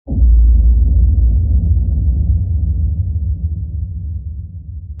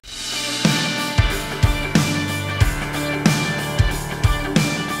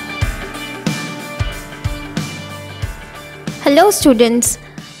Hello students,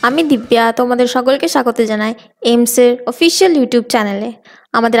 আমি দিব্যা তোমাদের সকলকে স্বাগত জানাই এইমসের অফিসিয়াল ইউটিউব চ্যানেলে।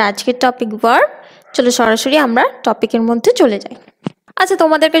 আমাদের আজকের টপিক ভার্ব। চলো সরাসরি আমরা টপিকের মধ্যে চলে যাই। আচ্ছা,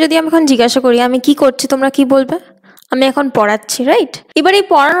 তোমাদেরকে যদি আমি এখন জিজ্ঞাসা করি আমি কি করছি, তোমরা কি বলবে? আমি এখন পড়াচ্ছি, রাইট? এবার এই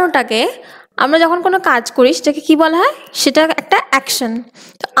পড়ানোটাকে আমরা যখন কোনো কাজ করি সেটাকে কি বলা হয়? সেটা একটা অ্যাকশন।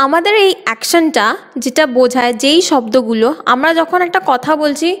 তো আমাদের এই অ্যাকশনটা যেটা বোঝায়, যেই শব্দগুলো আমরা যখন একটা কথা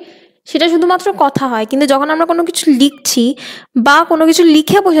বলছি সেটা শুধুমাত্র কথা হয়, কিন্তু যখন আমরা কোনো কিছু লিখছি বা কোনো কিছু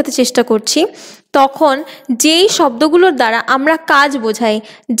লিখে বোঝাতে চেষ্টা করছি তখন যেই শব্দগুলোর দ্বারা আমরা কাজ বোঝাই,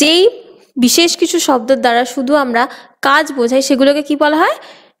 যেই বিশেষ কিছু শব্দের দ্বারা শুধু আমরা কাজ বোঝাই সেগুলোকে কি বলা হয়?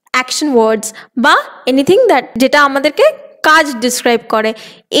 অ্যাকশন ওয়ার্ডস বা এনিথিং দ্যাট যেটা আমাদেরকে কাজ ডিসক্রাইব করে।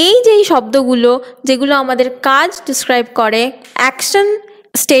 এই যেই শব্দগুলো যেগুলো আমাদের কাজ ডিসক্রাইব করে, অ্যাকশন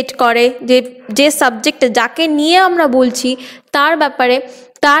স্টেট করে, যে সাবজেক্টে যাকে নিয়ে আমরা বলছি তার ব্যাপারে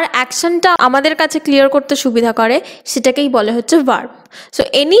তার অ্যাকশনটা আমাদের কাছে ক্লিয়ার করতে সুবিধা করে, সেটাকেই বলে হচ্ছে verb. So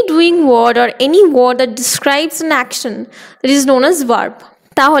any doing word or any word that describes an action that is known as verb.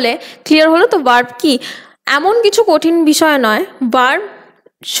 তাহলে ক্লিয়ার হলো তো ভার্ব কি? এমন কিছু কঠিন বিষয় নয়। ভার্ব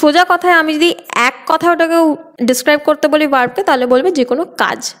সোজা কথায় আমি যদি এক কথা ওটাকে ডিসক্রাইব করতে বলি ভার্বকে, তাহলে বলবে যে কোনো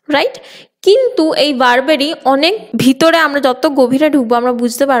কাজ, রাইট? কিন্তু এই ভার্বেরই অনেক ভিতরে আমরা যত গভীরে ঢুকবো আমরা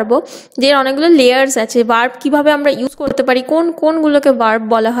বুঝতে পারবো যে এর অনেকগুলো লেয়ার্স আছে। ভার্ব কিভাবে আমরা ইউজ করতে পারি, কোনগুলোকে ভার্ব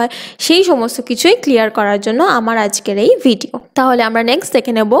বলা হয়, সেই সমস্ত কিছুই ক্লিয়ার করার জন্য আমার আজকের এই ভিডিও। তাহলে আমরা নেক্সট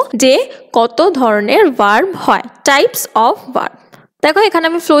দেখে নেব যে কত ধরনের ভার্ব হয়, টাইপস অফ ভার্ব। দেখো, এখানে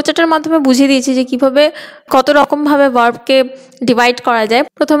আমি ফ্লোচার্টের মাধ্যমে বুঝিয়ে দিয়েছি যে কিভাবে কত রকমভাবে ভার্বকে ডিভাইড করা যায়।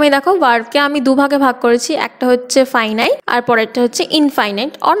 প্রথমেই দেখো, ভার্বকে আমি দুভাগে ভাগ করেছি। একটা হচ্ছে ফাইনাইট আর পরেরটা হচ্ছে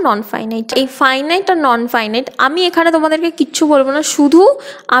ইনফাইনাইট অর নন ফাইনাইট। এই ফাইনাইট আর নন ফাইনাইট আমি এখানে তোমাদেরকে কিচ্ছু বলবো না, শুধু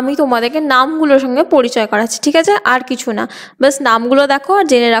আমি তোমাদেরকে নামগুলোর সঙ্গে পরিচয় করাচ্ছি, ঠিক আছে? আর কিছু না, বাস নামগুলো দেখো আর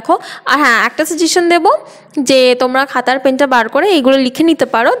জেনে রাখো। আর হ্যাঁ, একটা সাজেশন দেবো যে তোমরা খাতার পেনটা বার করে এইগুলো লিখে নিতে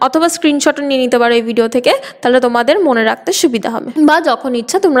পারো অথবা স্ক্রিনশটও নিয়ে নিতে পারো এই ভিডিও থেকে, তাহলে তোমাদের মনে রাখতে সুবিধা হবে, বা যখন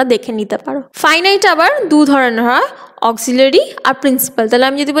ইচ্ছা তোমরা দেখে নিতে পারো। ফাইনাইট আবার দু ধরনের হয়, অক্সিলারি আর প্রিন্সিপাল। তাহলে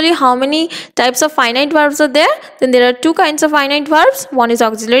আমি যদি বলি how many types of finite verbs are there, then there R two kinds of finite verbs, one is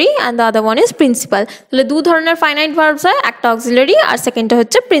auxiliary and the other one is principal. তাহলে দু ধরনের ফাইনাইট ভার্বস হয়, একটা অক্সিলারি আর সেকেন্ডটা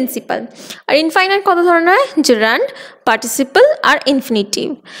হচ্ছে প্রিন্সিপাল। আর ইনফাইনাইট কত ধরনের হয়? জেরান্ড, পার্টিসিপল আর infinitive.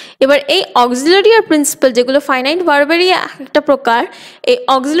 এবার এই অক্সিলারি আর প্রিন্সিপাল যেগুলো ফাইনাইট ভার্বেরই একটা প্রকার, এই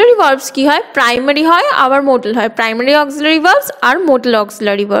অক্সিলারি ভার্বস কি হয়? প্রাইমারি হয় আবার মোডাল হয়। Primary auxiliary verbs are modal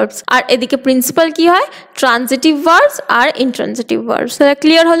auxiliary verbs. আর এদিকে প্রিন্সিপাল কি হয়? Transitive verbs are intransitive verbs. তাহলে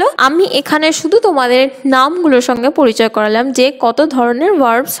ক্লিয়ার হলো? আমি এখানে শুধু তোমাদের নামগুলোর সঙ্গে পরিচয় করালাম যে কত ধরনের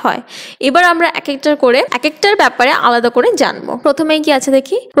ভার্বস হয়। এবার আমরা এক একটার ব্যাপারে আলাদা করে জানবো। প্রথমেই কি আছে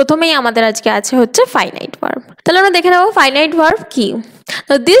দেখি। প্রথমেই আমাদের আজকে আছে হচ্ছে ফাইনাইট ভার্ব। তাহলে আমরা দেখে নেবো ফাইনাইট ভার্ব কি।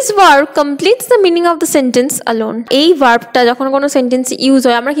 Now this verb completes the meaning of the sentence alone. এই ভার্বটা যখন কোনো সেন্টেন্স ইউজ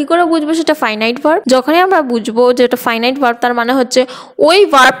হয় আমরা কি করে বুঝবো সেটা ফাইনাইট ভার্ব? যখনই আমরা বুঝবো যে এটা ফাইনাইট ভার্ব, তার মানে হচ্ছে ওই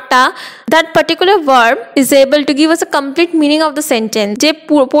ভার্বটা, that particular verb is able to give us a complete meaning of the sentence, যে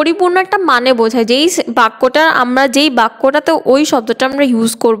পরিপূর্ণ একটা মানে বোঝায়। যেই বাক্যটাতে ওই শব্দটা আমরা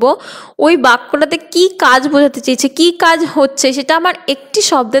ইউজ করব, ওই বাক্যটাতে কি কাজ বোঝাতে চেয়েছে, কি কাজ হচ্ছে, সেটা আমার একটি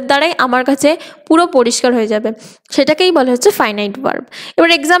শব্দের দ্বারাই আমার কাছে পুরো পরিষ্কার হয়ে যাবে, সেটাকেই বলা হচ্ছে ফাইনাইট ভার্ব।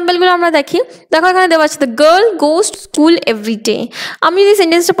 এবার এক্সাম্পলগুলো আমরা দেখি। দেখো, এখানে দেওয়া আছে the girl goes to school every day. আমি যদি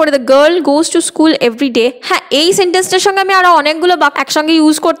সেন্টেন্সটা পড়ি the girl goes to school every day, হ্যাঁ, এই সেন্টেন্সটার সঙ্গে আমি আরও অনেকগুলো বাক্য একসঙ্গে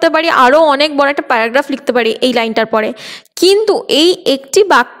ইউজ করতে পারি, আরও অনেক বড় একটা প্যারাগ্রাফ লিখতে পারি এই লাইনটার পরে। কিন্তু এই একটি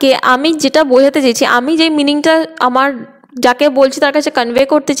বাক্যে আমি যেটা বোঝাতে চেয়েছি, আমি যে মিনিংটা আমার যাকে বলছি তার কাছে কনভে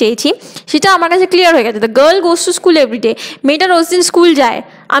করতে চেয়েছি, সেটা আমার কাছে ক্লিয়ার হয়ে গেছে। The girl goes to school everyday, মেয়েটা রোজ দিন স্কুল যায়।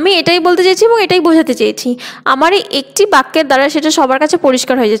 আমি এটাই বলতে চেয়েছি এবং এটাই বোঝাতে চেয়েছি। আমার এই একটি বাক্যের দ্বারা সেটা সবার কাছে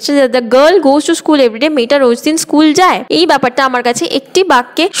পরিষ্কার হয়ে যাচ্ছে যে the girl goes to school everyday, মেয়েটা রোজ দিন স্কুল যায়। এই ব্যাপারটা আমার কাছে একটি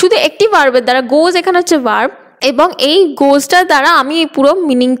বাক্যে শুধু একটি ভার্বের দ্বারা, গোজ এখানে হচ্ছে ভার্ব, এবং এই গোজটার দ্বারা আমি এই পুরো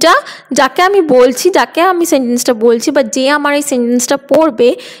মিনিংটা যাকে আমি বলছি, যাকে আমি সেন্টেন্সটা বলছি বা যে আমার এই সেন্টেন্সটা পড়বে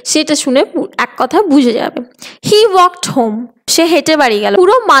সেটা শুনে এক কথা বুঝে যাবে। হি ওয়াকড হোম, সে হেঁটে বাড়ি গেল।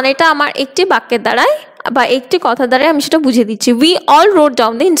 পুরো মানেটা আমার একটি বাক্যের দ্বারাই বা একটি কথা দ্বারাই আমি সেটা বুঝিয়ে দিচ্ছি। We all রোট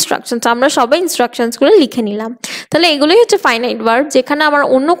down the instructions, আমরা সবাই ইনস্ট্রাকশনসগুলো লিখে নিলাম। তাহলে এগুলোই হচ্ছে ফাইনাইট ভার্ব, যেখানে আমার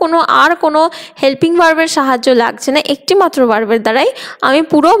অন্য কোনো হেল্পিং ভার্বের সাহায্য লাগছে না, একটি মাত্র ভার্বের দ্বারাই আমি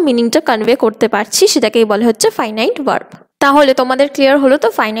পুরো মিনিংটা কনভে করতে পারছি, সেটাকেই বলে হচ্ছে ফাইনাইট ভার্ব। তাহলে তোমাদের ক্লিয়ার হলো তো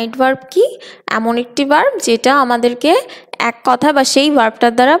ফাইনাইট ভার্ব কি? এমন একটি ভার্ব যেটা আমাদেরকে এক কথা বা সেই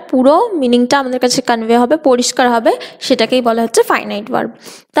ভার্বটার দ্বারা পুরো মিনিংটা আমাদের কাছে কনভে হবে, পরিষ্কার হবে, সেটাকেই বলা হচ্ছে ফাইনাইট ভার্ব।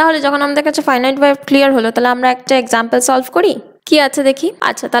 তাহলে যখন আমাদের কাছে ফাইনাইট ভার্ব ক্লিয়ার হলো, তাহলে আমরা একটা এক্সাম্পল সলভ করি। কি আছে দেখি।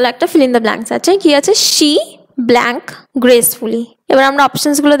 আচ্ছা, তাহলে একটা ফিল ইন দ্য ব্ল্যাঙ্কস আছে। কি আছে? She blank gracefully. এবার আমরা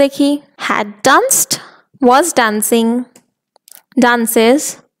অপশনসগুলো দেখি। Had danced, was dancing, dances,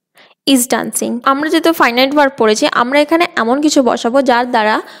 is dancing. আমরা যেহেতু ফাইনাইট ভার্ব পড়েছি, আমরা এখানে এমন কিছু বসাবো যার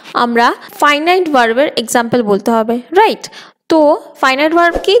দ্বারা আমরা ফাইনাইট ভার্বের এক্সাম্পল বলতে হবে, রাইট? তো ফাইনাইট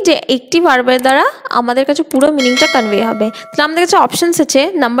ভার্ব কি, যে একটি ভার্বের দ্বারা আমাদের কাছে পুরো মিনিংটা কনভে হবে। তাহলে আমাদের কাছে অপশনস আছে,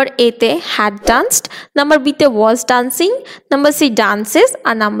 নাম্বার এ তে হ্যাড ডান্সড, নাম্বার বি তে ওয়াজ dancing, number C dances,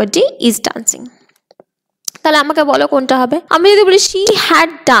 R number D is dancing. তাহলে আমাকে বলো কোনটা হবে। আমি যদি বলি শি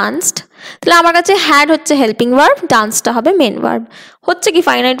হ্যাড ডান্সড, তাহলে আমার কাছে হ্যাড হচ্ছে হেল্পিং ভার্ব, ডান্সটা হবে মেন ভার্ব। হচ্ছে কি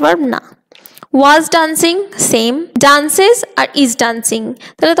ফাইনাইট ভার্ব? না। ওয়াজ dancing same, dances R is dancing.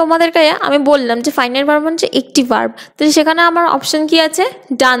 তাহলে তোমাদেরকে আমি বললাম যে ফাইনাইট ভার্ব হচ্ছে একটি ভার্ব, তাহলে সেখানে আমার অপশন কি আছে?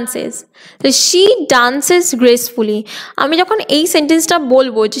 ডান্সেস। She dances gracefully. আমি যখন এই সেন্টেন্সটা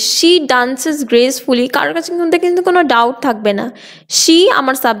বলবো যে শি ডান্সেস গ্রেসফুলি, কারোর কাছে কিন্তু কোনো ডাউট থাকবে না। শি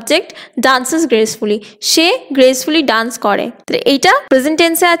আমার সাবজেক্ট, ডান্সেস গ্রেসফুলি, সে গ্রেসফুলি ডান্স করে। তাহলে এইটা প্রেজেন্ট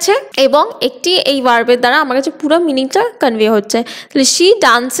টেন্সে আছে এবং একটি এই ভার্বের দ্বারা আমার কাছে পুরো মিনিংটা কনভে হচ্ছে। তাহলে শি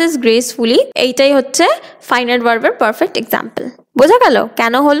ডান্সেস গ্রেসফুলি, এইটাই হচ্ছে ফাইনাইট ভার্বের পারফেক্ট এক্সাম্পল। বোঝা গেল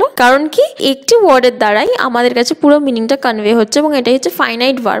কেন হলো? কারণ কি, একটি ওয়ার্ডের দ্বারাই আমাদের কাছে পুরো মিনিংটা কনভে হচ্ছে এবং এটাই হচ্ছে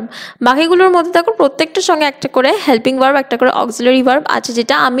ফাইনাইট ভার্ব। বাকিগুলোর মধ্যে দেখো প্রত্যেকটার সঙ্গে একটা করে হেল্পিং ভার্ব, একটা করে অক্সিলারি ভার্ব আছে,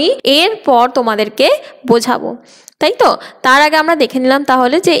 যেটা আমি এরপর তোমাদেরকে বোঝাবো, তাই তো? তার আগে আমরা দেখে নিলাম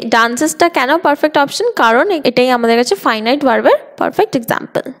তাহলে যে ডান্সেসটা কেন পারফেক্ট অপশন, কারণ এটাই আমাদের কাছে ফাইনাইট ভার্বের পারফেক্ট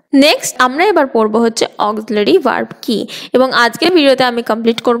এক্সাম্পল। নেক্সট আমরা এবার পড়বো হচ্ছে অক্সিলারি ভার্ব কি, এবং আজকের ভিডিওতে আমি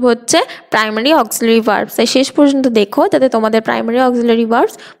কমপ্লিট করব হচ্ছে প্রাইমারি অক্সিলারি ভার্বস। তাই শেষ পর্যন্ত দেখো যাতে তোমাদের প্রাইমারি অক্সিলারি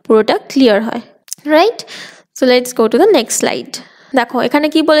ভার্বস পুরোটা ক্লিয়ার হয়, right? So let's go to the next slide. দেখো এখানে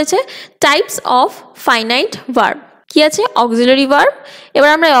কি বলেছে, টাইপস অফ ফাইনাইট ভার্ব কি আছে? Auxiliary verb. এবার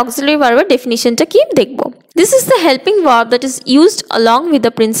আমরা অক্সিলারি ভার্বের ডেফিনিশনটা কি দেখবো। This is the helping verb that is used along with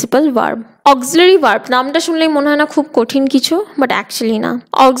the principal verb. Auxiliary verb নামটা শুনলেই মনে হয় না খুব কঠিন কিছু, বাট অ্যাকচুয়ালি না।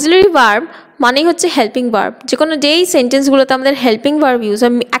 অক্সিলারি ভার্ব মানেই হচ্ছে হেল্পিং ভার্ব। যে কোনো যেই সেন্টেন্সগুলোতে আমাদের হেল্পিং ভার্ব ইউজ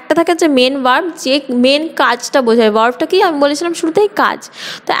হয়, একটা থাকে যে মেন ভার্ব, যে মেন কাজটা বোঝায়। ভার্বটা কি আমি বলেছিলাম শুরুতেই? কাজ।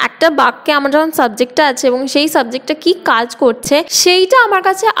 তো একটা বাক্যে আমার যখন সাবজেক্টটা আছে এবং সেই সাবজেক্টটা কি কাজ করছে সেইটা আমার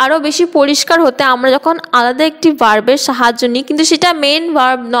কাছে আরও বেশি পরিষ্কার হতে আমরা যখন আলাদা একটি ভার্বের সাহায্য নিই, কিন্তু সেটা মেন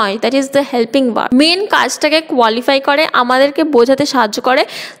ভার্ব নয়, that is the helping verb. Main কাজটাকে কোয়ালিফাই করে, আমাদেরকে বোঝাতে সাহায্য করে,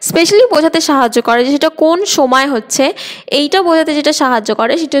 স্পেশালি বোঝাতে সাহায্য করে যে সেটা কোন সময় হচ্ছে, এইটা বোঝাতে যেটা সাহায্য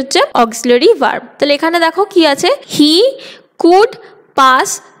করে সেটা হচ্ছে অক্সিলারি ভার্ব। তাহলে এখানে দেখো কি আছে, he could pass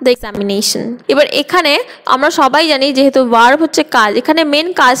the examination. এবার এখানে আমরা সবাই জানি যেহেতু ভার্ব হচ্ছে কাজ, এখানে মেন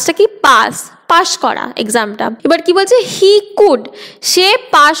কাজটা কি? পাস করা এক্সামটা। এবার কি বলছে? হি কুড, সে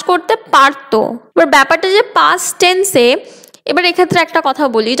পাস করতে পারতো। এবার ব্যাপারটা যে পাস্ট টেন্সে, এবার এক্ষেত্রে একটা কথা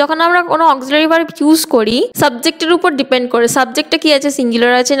বলি, যখন আমরা কোনো অক্সিলারি ভার্ব ইউজ করি সাবজেক্টের উপর ডিপেন্ড করে, সাবজেক্টটা কি আছে,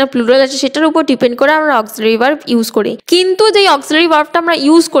 সিঙ্গুলার আছে না প্লুরাল আছে, সেটার উপর ডিপেন্ড করে আমরা অক্সিলারি ভার্ব ইউজ করি। কিন্তু যেই অক্সিলারি ভার্বটা আমরা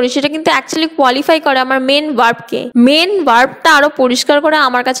ইউজ করি সেটা কিন্তু অ্যাকচুয়ালি কোয়ালিফাই করে আমার মেন ভার্বকে। মেন ভার্বটা আরো পরিষ্কার করে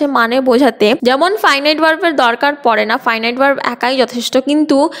আমার কাছে মানে বোঝাতে। যেমন ফাইনাইট ভার্বের দরকার পড়ে না, ফাইনাইট ভার্ব একাই যথেষ্ট,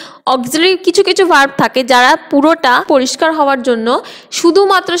 কিন্তু অক্সিলারি কিছু কিছু ভার্ব থাকে যারা পুরোটা পরিষ্কার হওয়ার জন্য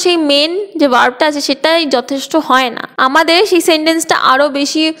শুধুমাত্র সেই মেন যে ভার্বটা আছে সেটাই যথেষ্ট হয় না। আমাদের সেই সেন্টেন্সটা আরও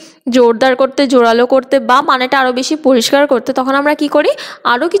বেশি জোরদার করতে, জোরালো করতে বা মানেটা আরও বেশি পরিষ্কার করতে তখন আমরা কি করি?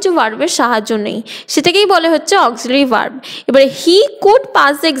 আরও কিছু ভার্বের সাহায্য নেই, সেটাকেই বলে হচ্ছে অক্সিলারি ভার্ব। এবারে he could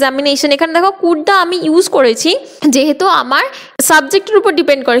pass the examination, এখানে দেখো কুডটা আমি ইউজ করেছি যেহেতু আমার সাবজেক্টের উপর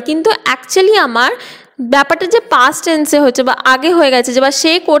ডিপেন্ড করে, কিন্তু অ্যাকচুয়ালি আমার ব্যাপারটা যে পাস্ট টেন্সে হচ্ছে বা আগে হয়ে গেছে, যে বা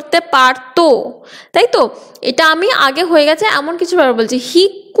সে করতে পারতো, তাই তো? এটা আমি আগে হয়ে গেছে এমন কিছু ভার্ব বলছি। He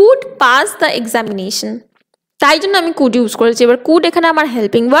could pass the examination, তাই জন্য আমি কুড ইউজ করেছি। এবার কুড এখানে আমার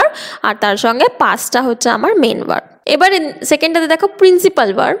হেল্পিং ভার্ব আর তার সঙ্গে পাসটা হচ্ছে আমার মেন ভার্ব। এবারে সেকেন্ডটাতে দেখো principal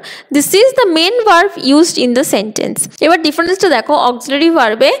verb, this is the main verb used in the sentence. এবার ডিফারেন্সটা দেখো, অক্সিলারি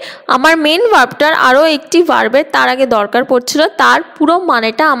ভার্বে আমার মেন ভার্বটার আরও একটি ভার্বের তার আগে দরকার পড়ছিল তার পুরো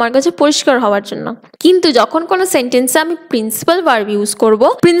মানেটা আমার কাছে পরিষ্কার হওয়ার জন্য, কিন্তু যখন কোনো সেন্টেন্সে আমি প্রিন্সিপাল ভার্ব ইউজ করব,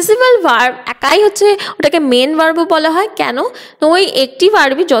 প্রিন্সিপাল ভার্ব একাই হচ্ছে ওটাকে মেন ভার্বও বলা হয়। কেন? ওই একটি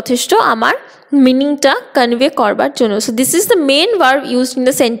ভার্বই যথেষ্ট আমার মিনিংটা কনভে করবার জন্য। So this is the main verb used in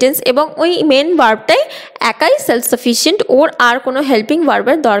the sentence, এবং ওই মেন ভার্বটাই একাই সেলফ সাফিসিয়েন্ট, ওর আর কোনো হেল্পিং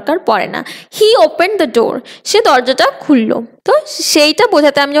ভার্বের দরকার পড়ে না। হি ওপেন দ্য ডোর, সে দরজাটা খুললো। তো সেইটা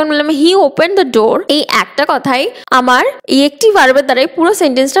বোঝাতে আমি যখন বললাম হি ওপেন দ্য ডোর, এই একটা কথাই আমার এই একটি ভার্বের দ্বারাই পুরো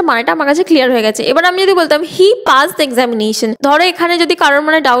সেন্টেন্সটা মানেটা আমার কাছে ক্লিয়ার হয়ে গেছে। এবার আমি যদি বলতাম হি পাস দ্য এক্সামিনেশন, ধরো এখানে যদি কারোর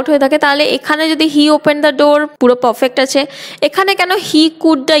মনে ডাউট হয়ে থাকে তাহলে এখানে যদি হি ওপেন দ্য ডোর পুরো পারফেক্ট আছে, এখানে কেন হি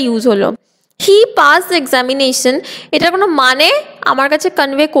কুডটা ইউজ হলো? হি পাস দ্য এক্সামিনেশন, এটার কোনো মানে আমার কাছে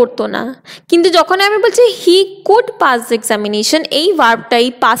কনভে করতো না, কিন্তু যখন আমি বলছি he could pass the examination, এই ভার্বটাই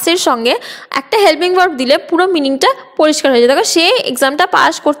পাসের সঙ্গে একটা হেল্পিং ভার্ব দিলে পুরো মিনিংটা পরিষ্কার হয়ে যায়। দেখো সে এক্সামটা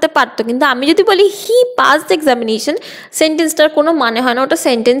পাস করতে পারতো, কিন্তু আমি যদি বলি হি পাস দ্য এক্সামিনেশন, সেন্টেন্সটার কোনো মানে হয় না, ওটা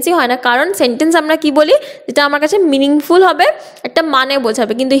সেন্টেন্সই হয় না। কারণ সেন্টেন্স আমরা কি বলি, যেটা আমার কাছে মিনিংফুল হবে, একটা মানে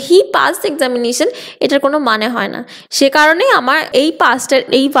বোঝাবে, কিন্তু হি পাস দ্য এক্সামিনেশন এটার কোনো মানে হয় না। সে কারণেই আমার এই পাস্টের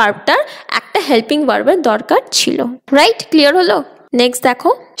এই ভার্বটার একটা হেল্পিং ভার্বের দরকার ছিল। রাইট, ক্লিয়ার হলো? নেক্সট দেখো,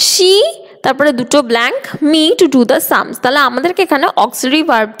 শি তারপরে দুটো blank, me to do the sums. তাহলে আমাদেরকে এখানে অক্সিলারি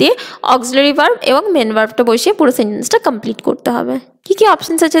ভার্ব দিয়ে অক্সিলারি ভার্ব এবং মেন ভার্বটা বসিয়ে পুরো সেন্টেন্সটা কমপ্লিট করতে হবে। কি কি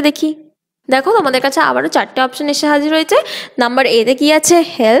অপশনস আছে দেখি। দেখো তোমাদের কাছে আবারও 4টে অপশন এসে হাজির হয়েছে। নাম্বার এতে কি আছে,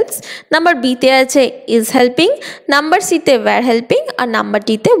 হেল্পস। নাম্বার বিতে আছে ইজ হেল্পিং। নাম্বার সিতে ওয়্যার হেল্পিং। আর নাম্বার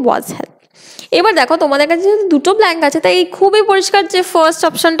ডিতে ওয়াজ হেল্প। এবার দেখো তোমাদের কাছে যেহেতু দুটো ব্ল্যাঙ্ক আছে, তাই খুবই পরিষ্কার যে ফার্স্ট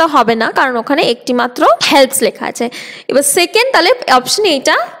অপশনটা হবে না, কারণ ওখানে একটি মাত্র হেল্পস লেখা আছে। এবার সেকেন্ড, তাহলে অপশন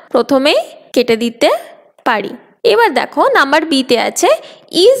এইটা প্রথমেই কেটে দিতে পারি। এবার দেখো নাম্বার বিতে আছে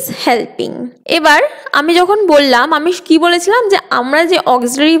ইজ হেল্পিং। এবার আমি যখন বললাম, আমি কি বলেছিলাম যে আমরা যে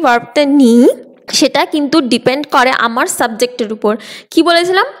অক্সিলারি ভার্বটা নিই সেটা কিন্তু ডিপেন্ড করে আমার সাবজেক্টের উপর। কি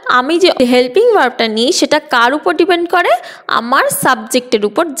বলেছিলাম, আমি যে হেল্পিং ভার্বটা নিই সেটা কার উপর ডিপেন্ড করে, আমার সাবজেক্টের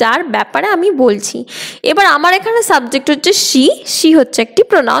উপর, যার ব্যাপারে আমি বলছি। এবার আমার এখানে সাবজেক্ট হচ্ছে শি। শি হচ্ছে একটি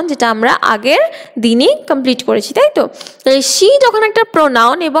প্রোনাউন, যেটা আমরা আগের দিনই কমপ্লিট করেছি, তাই তো? তাহলে শি যখন একটা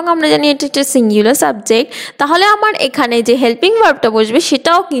প্রোনাউন এবং আমরা জানি এটা একটা সিঙ্গুলার সাবজেক্ট, তাহলে আমার এখানে যে হেল্পিং ভার্বটা বসবে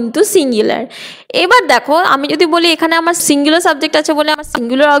সেটাও কিন্তু সিঙ্গুলার। এবার দেখো আমি যদি বলি এখানে আমার সিঙ্গুলার সাবজেক্ট আছে বলে আমার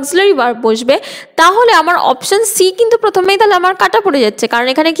সিঙ্গুলার অক্সিলারি ভার্ব বসবে, তাহলে আমার অপশন সি কিন্তু প্রথমেই তাহলে আমার কাটা পড়ে যাচ্ছে, কারণ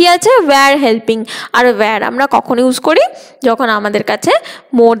এখানে কি আছে, ওয়্যার হেল্পিং। আর ওয়্যার আমরা কখন ইউজ করি, যখন আমাদের কাছে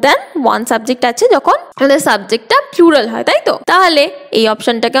মোর দ্যান ওয়ান সাবজেক্ট আছে, যখন আমাদের সাবজেক্টটা প্লুরাল হয়, তাই তো? তাহলে এই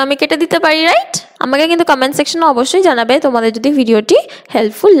অপশনটাকে আমি কেটে দিতে পারি, রাইট? আমাকে কিন্তু কমেন্ট সেকশনে অবশ্যই জানাবে তোমাদের যদি ভিডিওটি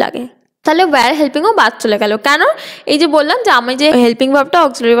হেল্পফুল লাগে। তাহলে ওয়্যার হেল্পিংও বাদ চলে গেল, কেন? এই যে বললাম যে আমি যে হেল্পিং ভার্বটা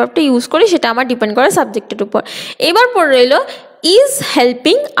অক্সিলারি ভার্বটা ইউজ করি সেটা আমার ডিপেন্ড করে সাবজেক্টের উপর। এবার পড়ে রইল is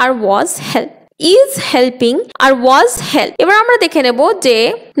helping R was help. Is helping R was help. এবার আমরা দেখে নেব যে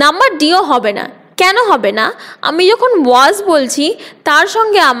নাম্বার ডিও হবে না। কেন হবে না? আমি যখন ওয়াজ বলছি তার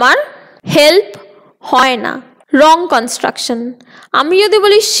সঙ্গে আমার হেল্প হয় না, রং কনস্ট্রাকশন। আমি যদি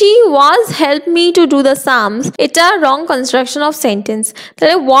বলি she was help me to do the sums, এটা রং কনস্ট্রাকশন অফ সেন্টেন্স,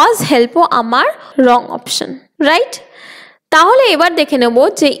 তাহলে ওয়াজ হেল্পও আমার রং অপশন, রাইট? তাহলে এবার দেখে নেব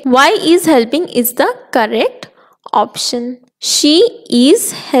যে Y is helping is the correct option. She is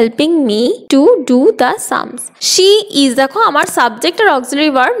helping me to do the sums. She is, দেখো আমার সাবজেক্ট আর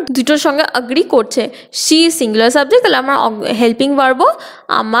অক্সিলারি ভার্ব দুটোর সঙ্গে এগ্রি করছে। শি সিঙ্গুলার সাবজেক্ট, তাহলে আমার হেল্পিং ভার্বও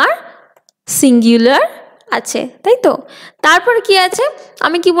আমার সিঙ্গুলার আছে, তাই তো? তারপর কি আছে,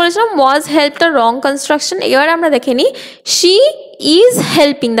 আমি কি বলেছিলাম, ওয়াজ হেল্পটা রং কনস্ট্রাকশন। এবার আমরা দেখে নিই শি ইজ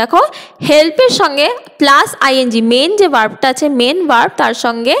হেল্পিং। দেখো হেল্পের সঙ্গে প্লাস আইএনজি, মেন যে ভার্বটা আছে মেন ভার্ব, তার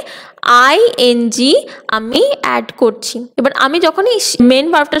সঙ্গে আইএনজি আমি অ্যাড করছি। এবার আমি যখনই মেন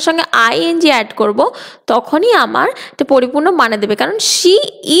ভার্বটার সঙ্গে আইএনজি অ্যাড করব তখনই আমার এটা পরিপূর্ণ মানে দেবে, কারণ she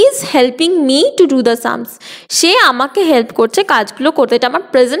is helping me to do the sums. সে আমাকে হেল্প করছে কাজগুলো করতে, এটা আমার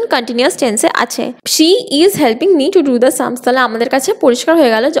প্রেজেন্ট কন্টিনিউয়াস টেন্সে আছে। She is helping me to do the sums. তাহলে আমাদের কাছে পরিষ্কার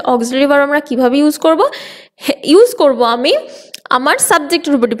হয়ে গেল যে অক্সিলারি ভার্ব আমরা কিভাবে ইউজ করব আমি আমার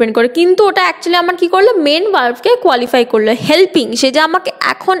সাবজেক্টের উপর ডিপেন্ড করে, কিন্তু ওটা অ্যাকচুয়ালি আমার কি করলো, মেন ভার্বকে কোয়ালিফাই করলো। হেল্পিং, সে যে আমাকে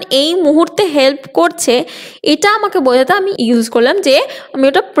এখন এই মুহূর্তে হেল্প করছে এটা আমাকে বোঝাতে আমি ইউজ করলাম যে আমি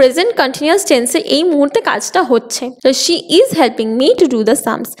ওটা প্রেজেন্ট কন্টিনিউয়াস টেন্সে এই মুহূর্তে কাজটা হচ্ছে। তো she is helping me to do the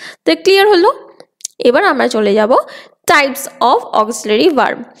sums. তো ক্লিয়ার হলো? এবার আমরা চলে যাব টাইপস অফ অক্সিলারি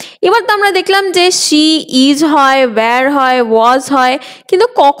ভার্ব। এবার তো আমরা দেখলাম যে শি ইজ হয়, ওয়্যার হয়, ওয়াজ হয়, কিন্তু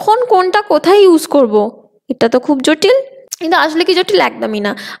কখন কোনটা কোথায় ইউজ করব এটা তো খুব জটিল। কিন্তু আসলে কি জটিল? একদমই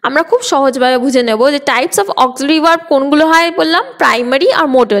না। আমরা খুব সহজভাবে বুঝে নেব যে টাইপস অফ অক্সিলারি ভার্ব কোনগুলো হয় বললাম, প্রাইমারি আর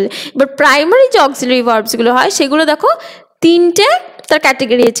মডেল। এবার প্রাইমারি যে অক্সিলারি ভার্বসগুলো হয় সেগুলো দেখো তিনটে তার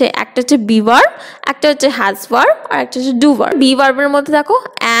ক্যাটাগরি আছে, একটা হচ্ছে বি ভার্ব, একটা হচ্ছে হ্যাজ ভার্ব, আর একটা হচ্ছে ডু ভার্ব। বি ভার্বের মধ্যে দেখো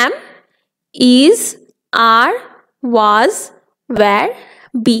অ্যাম, is, R, was, wire,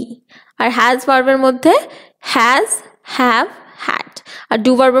 B. R has ভার্বের মধ্যে has, have, had. R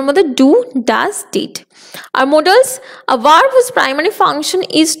do ভার্বের মধ্যে do, does, did. R modals, a verb whose primary function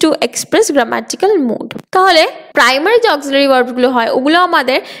is to express grammatical mood. তাহলে প্রাইমারি যে auxiliary ভার্বগুলো হয় ওগুলো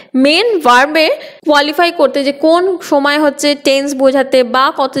আমাদের মেন ভার্বে কোয়ালিফাই করতে, যে কোন সময় হচ্ছে টেন্স বোঝাতে বা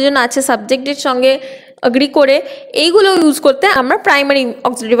কতজন আছে সাবজেক্টের সঙ্গে এগ্রি করে, এইগুলো ইউজ করতে আমরা প্রাইমারি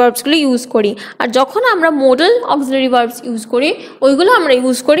অক্সিলারি ভার্বসগুলো ইউজ করি। আর যখন আমরা মডেল অক্সিলারি ভার্বস ইউজ করি ওইগুলো আমরা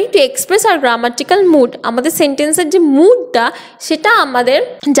ইউজ করি to express R grammatical mood. আমাদের সেন্টেন্সের যে মুডটা সেটা আমাদের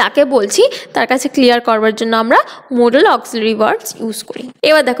যাকে বলছি তার কাছে ক্লিয়ার করবার জন্য আমরা মডেল অক্সিলারি ভার্বস ইউজ করি।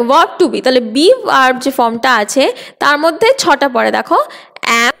 এবার দেখো ভার্ব টু বি, তাহলে বি ভার্ব যে ফর্মটা আছে তার মধ্যে 6টা পড়ে। দেখো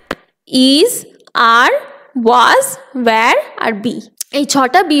অ্যাম, is, R, was, wire R B. এই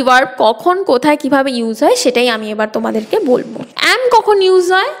 6টা বি ভার্ব কখন কোথায় কিভাবে ইউজ হয় সেটাই আমি এবার তোমাদেরকে বলবো। অ্যাম কখন ইউজ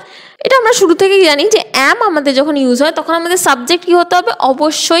হয় এটা আমরা শুরু থেকেই জানি যে অ্যাম আমাদের যখন ইউজ হয় তখন আমাদের সাবজেক্ট কী হতে হবে,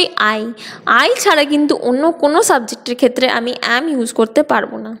 অবশ্যই আই ছাড়া কিন্তু অন্য কোনো সাবজেক্টের ক্ষেত্রে আমি অ্যাম ইউজ করতে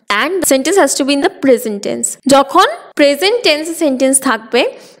পারবো না। And sentence has to be in the present tense. যখন প্রেজেন্ট টেন্সে সেন্টেন্স থাকবে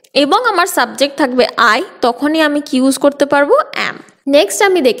এবং আমার সাবজেক্ট থাকবে আই, তখনই আমি কি ইউজ করতে পারবো, অ্যাম। নেক্সট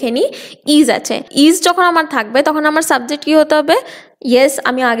আমি দেখে নিই ইজ আছে। ইজ যখন আমার থাকবে তখন আমার সাবজেক্ট কী হতে হবে, ইয়েস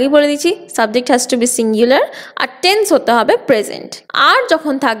আমি আগেই বলে দিচ্ছি subject has to B singular R tense হতে হবে প্রেজেন্ট। আর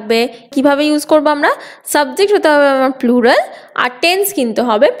যখন থাকবে কিভাবে ইউজ করবো আমরা, সাবজেক্ট হতে হবে আমার প্লুরাল আর টেন্স কিন্তু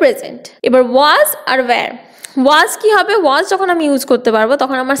হবে প্রেজেন্ট। এবার ওয়াজ আর ওয়্যার। ওয়াজ কি হবে, ওয়াজ যখন আমি ইউজ করতে পারবো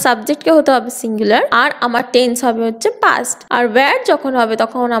তখন আমার সাবজেক্টকে হতে হবে সিঙ্গুলার আর আমার টেন্স হবে হচ্ছে পাস্ট। আর ওয়্যার যখন হবে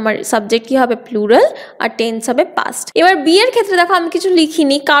তখন আমার সাবজেক্ট কি হবে, প্লুরাল আর টেন্স হবে পাস্ট। এবার বি এর ক্ষেত্রে দেখো আমি কিছু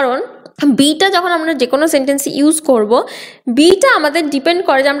লিখিনি, কারণ বিটা যখন আমরা যে কোনো সেন্টেন্সে ইউজ করব, বিটা আমাদের ডিপেন্ড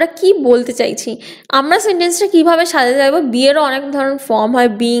করে যে আমরা কি বলতে চাইছি, আমরা সেন্টেন্সটা কীভাবে সাজাতে চাইবো। বি এরও অনেক ধরনের ফর্ম হয়,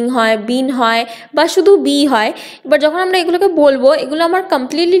 বিং হয়, বিন হয় বা শুধু বি হয়। এবার যখন আমরা এগুলোকে বলবো এগুলো আমার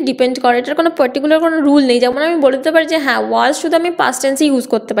কমপ্লিটলি ডিপেন্ড করে, এটার কোনো পার্টিকুলার কোনো রুল নেই। যেমন আমি বলতে পারি যে হ্যাঁ ওয়াজ শুধু আমি পাস্ট টেন্সে ইউজ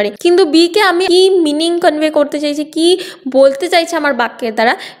করতে পারি, কিন্তু বিকে আমি কি মিনিং কনভে করতে চাইছি, কি বলতে চাইছি আমার বাক্যের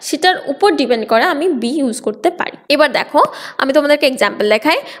দ্বারা, সেটার উপর ডিপেন্ড করে আমি বি ইউজ করতে পারি। এবার দেখো আমি তোমাদেরকে এক্সাম্পল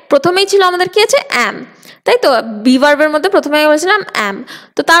দেখাই। প্রথমেই ছিল আমাদের কি আছে, অ্যাম, তাই তো। বি ভার্বের মধ্যে প্রথমে বলেছিলাম অ্যাম,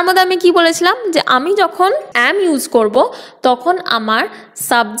 তো তার মধ্যে আমি কি বলেছিলাম যে আমি যখন অ্যাম ইউজ করব তখন আমার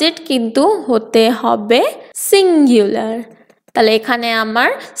সাবজেক্ট কিন্তু হতে হবে সিঙ্গুলার। তাহলে এখানে আমার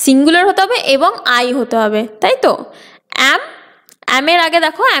সিঙ্গুলার হতে হবে এবং আই হতে হবে, তাই তো। অ্যামের আগে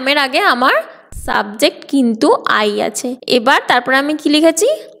দেখো, অ্যামের আগে আমার সাবজেক্ট কিন্তু আই আছে। এবার তারপরে আমি কি লিখেছি,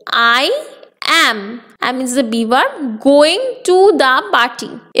 I am is the B verb going to the party।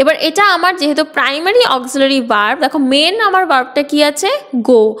 এবার এটা আমার যেহেতু প্রাইমারি অক্সিলারি ভার্ব, দেখো মেন আমার ভার্বটা কি আছে,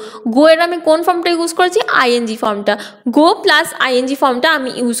 গো এর আমি কোন ফর্মটা ইউজ করেছি, আইএনজি ফর্মটা। গো প্লাস আইএনজি ফর্মটা আমি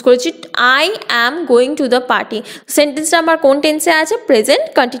ইউজ করেছি, I am going to the party. সেন্টেন্সটা আমার কোন টেন্সে আছে, প্রেজেন্ট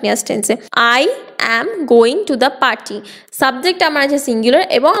কন্টিনিউয়াস টেন্সে। I am going to the party, subject আমার আছে সিঙ্গুলার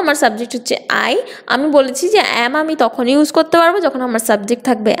এবং আমার সাবজেক্ট হচ্ছে আই। আমি বলেছি যে অ্যাম আমি তখন ইউজ করতে পারবো যখন আমার সাবজেক্ট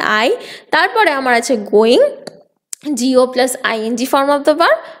থাকবে আই, তারপরে আমার আছে going, GO plus ING form of the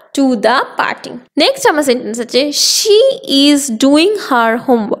verb, to the party. Next আমার সেন্টেন্স আছে she is doing her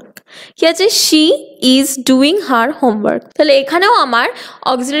homework. কি আছে, she is doing her homework. তাহলে এখানেও আমার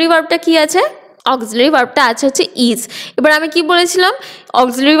অক্সিলারি ভার্বটা কি আছে, অক্সিলারি ভার্বটা আছে হচ্ছে ইজ। এবার আমি কি বলেছিলাম,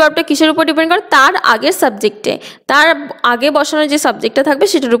 অক্সিলারি ভার্বটা কিসের উপর ডিপেন্ড করে, তার আগের সাবজেক্টে, তার আগে বসানো যে সাবজেক্টটা থাকবে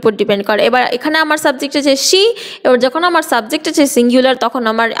সেটার উপর ডিপেন্ড করে। এবার এখানে আমার সাবজেক্ট আছে শি, এবার যখন আমার সাবজেক্ট আছে সিঙ্গুলার তখন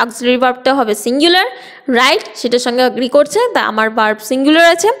আমার অক্সিলারি ভার্বটা হবে সিঙ্গুলার, রাইট, সেটার সঙ্গে এগ্রি করছে, তা আমার ভার্ব সিঙ্গুলার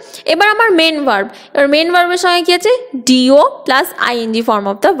আছে। এবার আমার মেন ভার্ব, এবার মেন ভার্বের সঙ্গে কি আছে, deo plus ING form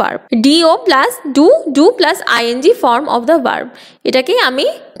of the verb, deo plus do plus ING form of the verb, এটাকেই আমি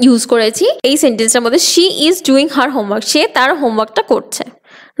ইউজ করেছি এই সেন্টেন্সটার মধ্যে। She is doing her homework, সে তার হোমওয়ার্কটা করছে,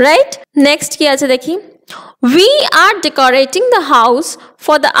 রাইট। নেক্সট কি আছে দেখি, we are decorating the house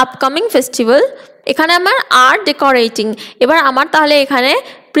for the upcoming festival. এখানে আমার আর ডেকোরেটিং, এবার আমার তাহলে এখানে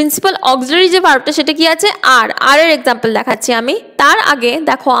প্রিন্সিপাল অক্সিলারি যে ভার্বটা সেটা কি আছে, আর এর এক্সাম্পল দেখাচ্ছি আমি। তার আগে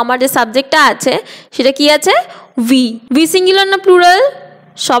দেখো আমার যে সাবজেক্টটা আছে সেটা কি আছে, উই সিঙ্গুলার না প্লুরাল,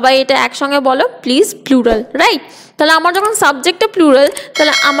 সবাই এটা একসঙ্গে বলো প্লিজ, প্লুরাল, রাইট। তাহলে আমার যখন সাবজেক্টটা প্লুরাল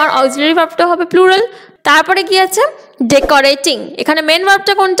তাহলে আমার অক্সিলারি ভার্বটা হবে প্লুরাল। তারপরে কি আছে, ডেকোরেটিং, এখানে মেন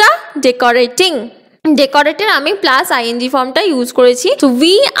ভার্বটা কোনটা, ডেকোরেটিং, ডেকোরেটের আমি প্লাস আইএনজি ফর্মটা ইউজ করেছি। তো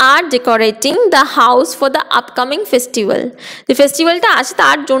we are decorating the house for the upcoming festival, যে ফেস্টিভ্যালটা আছে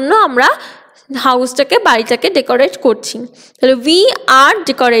তার জন্য আমরা হাউসটাকে, বাড়িটাকে ডেকোরেট করছি। তাহলে উই আর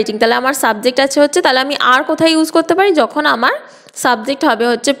ডেকোরেটিং, তাহলে আমার সাবজেক্ট আছে হচ্ছে, তাহলে আমি আর কোথায় ইউজ করতে পারি, যখন আমার সাবজেক্ট হবে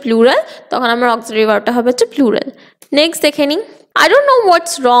হচ্ছে প্লুরাল তখন আমার অক্সিলারি ভার্বটা হবে হচ্ছে প্লুরাল। নেক্সট দেখে নিই, I don't know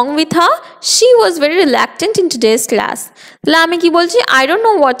what's wrong with her, she was very reluctant in today's class। তাহলে আমি কি বলছি, I don't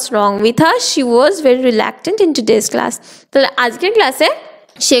know what's wrong with her, she was very reluctant in today's class। তাহলে আজকের ক্লাসে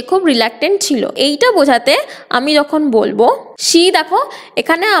সে খুব রিল্যাক্টেন্ট ছিল, এইটা বোঝাতে আমি যখন বলবো she, দেখো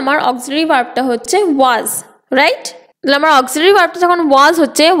এখানে আমার অক্সিলারি ভার্বটা হচ্ছে was, রাইট। তাহলে আমার অক্সিলারি ভার্বটা যখন ওয়াজ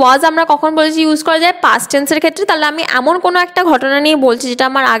হচ্ছে, ওয়াজ আমরা কখন বলেছি ইউজ করা যায়, পাস্ট টেন্সের ক্ষেত্রে। তাহলে আমি এমন কোনো একটা ঘটনা নিয়ে বলছি যেটা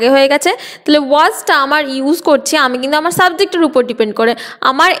আমার আগে হয়ে গেছে, তাহলে ওয়াজটা আমার ইউজ করছি আমি কিন্তু আমার সাবজেক্টের উপর ডিপেন্ড করে।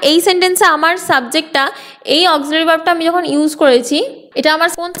 আমার এই সেন্টেন্সে আমার সাবজেক্টটা, এই অক্সিলারি ভার্বটা আমি যখন ইউজ করেছি এটা আমার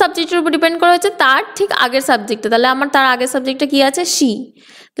কোন সাবজেক্টের উপর ডিপেন্ড করা হচ্ছে, তার ঠিক আগের সাবজেক্টটা। তাহলে আমার তার আগের সাবজেক্টটা কি আছে, শি।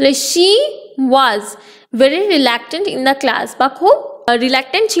 তাহলে she was very reluctant in the class, বা খুব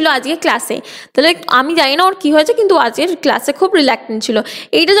রিল্যাক্টেন্ট ছিল আজকে ক্লাসে। তাহলে আমি জানি না ওর কী হয়েছে, কিন্তু আজকের ক্লাসে খুব রিল্যাক্টেন্ট ছিল।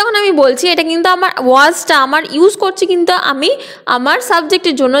 এইটা যখন আমি বলছি, এটা কিন্তু আমার ওয়াজটা আমার ইউজ করছি কিন্তু আমি আমার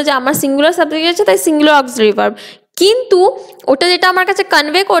সাবজেক্টের জন্য, যে আমার সিঙ্গুলার সাবজেক্ট আছে তাই সিঙ্গুলার অক্সিলারি ভার্ব। কিন্তু ওটা যেটা আমার কাছে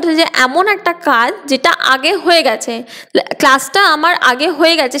কনভে করছে যে এমন একটা কাজ যেটা আগে হয়ে গেছে, ক্লাসটা আমার আগে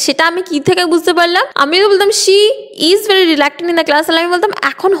হয়ে গেছে, সেটা আমি কি থেকে বুঝতে পারলাম? আমি তো বলতাম she is very reluctant in the class, তাহলে আমি বলতাম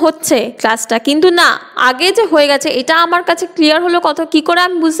এখন হচ্ছে ক্লাসটা, কিন্তু না, আগে যে হয়ে গেছে এটা আমার কাছে ক্লিয়ার হলো কথা কী করে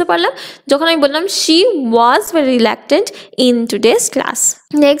আমি বুঝতে পারলাম? যখন আমি বললাম she was very reluctant in today's class.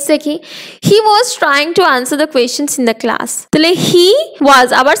 Next দেখি, হি was trying to answer the questions in the class. তাহলে হি ওয়াজ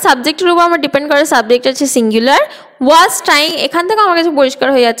আবার সাবজেক্টের উপর আমার ডিপেন্ড করে, সাবজেক্ট আছে সিঙ্গুলার, ওয়াজ ট্রাইং এখান থেকে আমার কাছে পরিষ্কার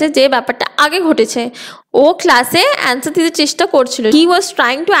হয়ে যাচ্ছে যে ব্যাপারটা আগে ঘটেছে, ও ক্লাসে অ্যান্সার দিতে চেষ্টা করছিল। হি was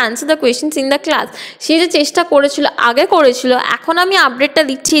trying to answer the questions in the class, সে যে চেষ্টা করেছিল আগে করেছিল, এখন আমি আপডেটটা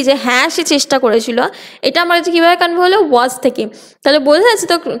দিচ্ছি যে হ্যাঁ সে চেষ্টা করেছিল। এটা আমার কাছে কীভাবে কনভে হলো? ওয়াজ থেকে। তাহলে বোঝা যাচ্ছে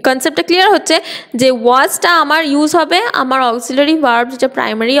তো, কনসেপ্টটা ক্লিয়ার হচ্ছে যে ওয়াজটা আমার ইউজ হবে আমার অক্সিলারি ভার্ব, যেটা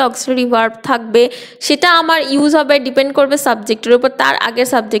প্রাইমারি অক্সিলারি ভার্ব থাকবে, সেটা আমার ইউজ হবে ডিপেন্ড করবে সাবজেক্টের উপর, তার আগের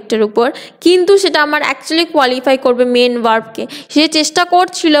সাবজেক্টের উপর, কিন্তু সেটা আমার অ্যাকচুয়ালি কোয়ালিফাই করবে মেন ভার্বকে। সে চেষ্টা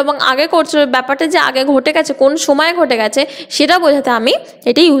করছিল এবং আগে করছিল, ব্যাপারটা যে আগে ঘটে গেছে, কোন সময় ঘটে গেছে সেটা বোঝাতে আমি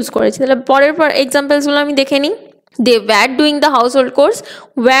এটা ইউজ করেছি। তাহলে পরের এক্সাম্পলসগুলো আমি দেখে নিই। They were doing the house hold course,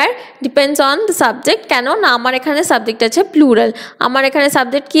 wire depends on the subject. কেন না, আমার এখানে সাবজেক্ট আছে প্লুরাল, আমার এখানে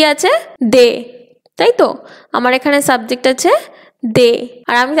সাবজেক্ট কি আছে? দে, তাই তো, আমার এখানে সাবজেক্ট আছে দে,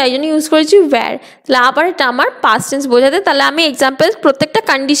 আর আমি তাই জন্য ইউজ করেছি ওয়্যার। তাহলে আবার এটা আমার পাস্ট টেন্স বোঝাতে। তাহলে আমি এক্সাম্পল প্রত্যেকটা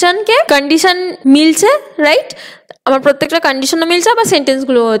কন্ডিশন মিলছে, রাইট? আমার প্রত্যেকটা কন্ডিশনও মিলছে, আবার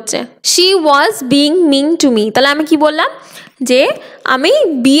সেন্টেন্সগুলো হচ্ছে she was being Ming to me. তাহলে আমি কি বললাম যে আমি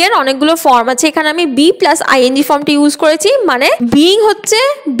বি এর অনেকগুলো ফর্ম আছে, এখানে আমি বি প্লাস আইএনজি ফর্মটা ইউজ করেছি, মানে বিং হচ্ছে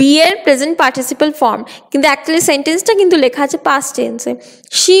বি এর প্রেজেন্ট পার্টিসিপল ফর্ম, কিন্তু অ্যাকচুয়ালি সেন্টেন্সটা কিন্তু লেখা আছে পাস্ট টেন্সে,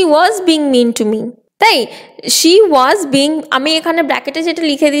 she was being Ming to me. তাই শি ওয়াজ বিং, আমি এখানে ব্র্যাকেটে যেটা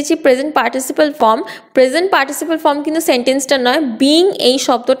লিখে দিয়েছি প্রেজেন্ট পার্টিসিপল ফর্ম, কিন্তু সেন্টেন্সটা নয়। বিং এই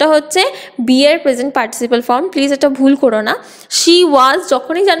শব্দটা হচ্ছে বি এর প্রেজেন্ট পার্টিসিপল ফর্ম, প্লিজ এটা ভুল করো না। শি ওয়াজ,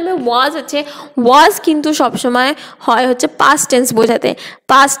 যখনই জানবে ওয়াজ আছে, ওয়াজ কিন্তু সবসময় হয় হচ্ছে পাস্ট টেন্স বোঝাতে,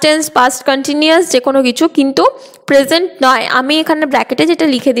 পাস্ট টেন্স, পাস্ট কন্টিনিউয়াস যে কোনো কিছু, কিন্তু প্রেজেন্ট নয়। আমি এখানে ব্র্যাকেটে যেটা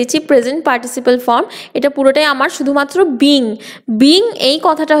লিখে দিয়েছি প্রেজেন্ট পার্টিসিপল ফর্ম, এটা পুরোটাই আমার শুধুমাত্র বিং এই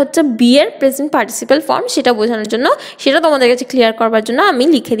কথাটা হচ্ছে বি এর প্রেজেন্ট পার্টিসিপল ফর্ম, সেটা বোঝানোর জন্য, সেটা তোমাদের কাছে ক্লিয়ার করবার জন্য আমি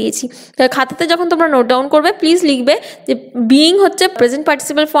লিখে দিয়েছি। তো খাতাতে যখন তোমরা নোট ডাউন করবে প্লিজ লিখবে যে বিং হচ্ছে present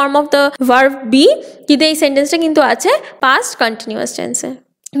participle form of the verb be, কিন্তু এই সেন্টেন্সটা কিন্তু আছে পাস্ট কন্টিনিউয়াস টেন্সে।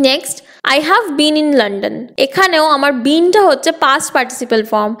 Next, I have been in London, এখানেও আমার বিনটা হচ্ছে পাস্ট পার্টিসিপল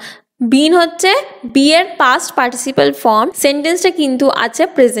ফর্ম, বিন হচ্ছে বি এর পাস্ট পার্টিসিপল ফর্ম, সেন্টেন্সটা কিন্তু আছে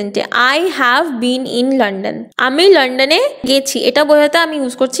প্রেজেন্টে, I have been in London, আমি লন্ডনে গেছি, এটা বোঝাতে আমি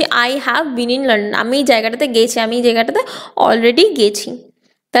ইউজ করছি I have been in London, আমি এই জায়গাটাতে গেছি, আমি এই জায়গাটাতে অলরেডি গেছি।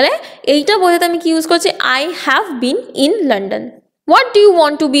 তাহলে এইটা বোঝাতে আমি কি ইউজ করছি? I have been in London. What do you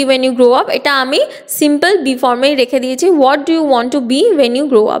want to B when you grow up, এটা আমি সিম্পল বি ফর্মেই রেখে দিয়েছি, what do you want to B when you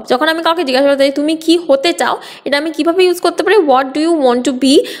grow up. যখন আমি কাউকে জিজ্ঞাসা করতে তুমি কি হতে চাও, এটা আমি কীভাবে ইউজ করতে পারি? What do you want to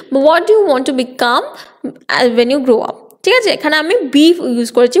B, what do you want to become when you grow up, ঠিক আছে? এখানে আমি বি ইউজ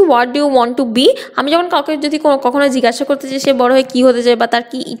করেছি, what do you want to B. আমি যখন কাউকে যদি কখনো জিজ্ঞাসা করতে চাই সে বড় হয়ে কী হতে চায় বা তার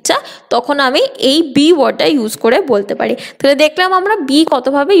কী ইচ্ছা, তখন আমি এই বি ওয়ার্ডটা ইউজ করে বলতে পারি। তাহলে দেখলাম আমরা বি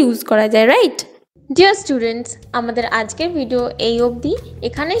কতভাবে ইউজ করা যায়, রাইট? ডিয়ার স্টুডেন্টস, আমাদের আজকের ভিডিও এই অবধি,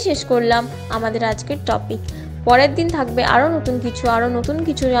 এখানেই শেষ করলাম আমাদের আজকের টপিক। পরের দিন থাকবে আরও নতুন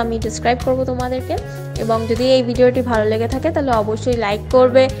কিছু আমি ডিসক্রাইব করব তোমাদেরকে। এবং যদি এই ভিডিওটি ভালো লেগে থাকে তাহলে অবশ্যই লাইক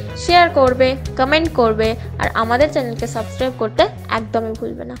করবে, শেয়ার করবে, কমেন্ট করবে, আর আমাদের চ্যানেলকে সাবস্ক্রাইব করতে একদমই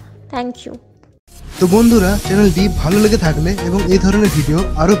ভুলবে না। Thank you. তো বন্ধুরা, চ্যানেলটি ভালো লেগে থাকলে এবং এই ধরনের ভিডিও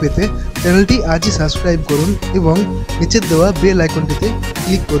আরও পেতে চ্যানেলটি আজই সাবস্ক্রাইব করুন এবং নিচের দেওয়া বেল আইকনটিতে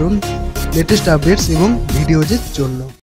ক্লিক করুন লেটেস্ট আপডেটস এবং ভিডিওজের জন্য।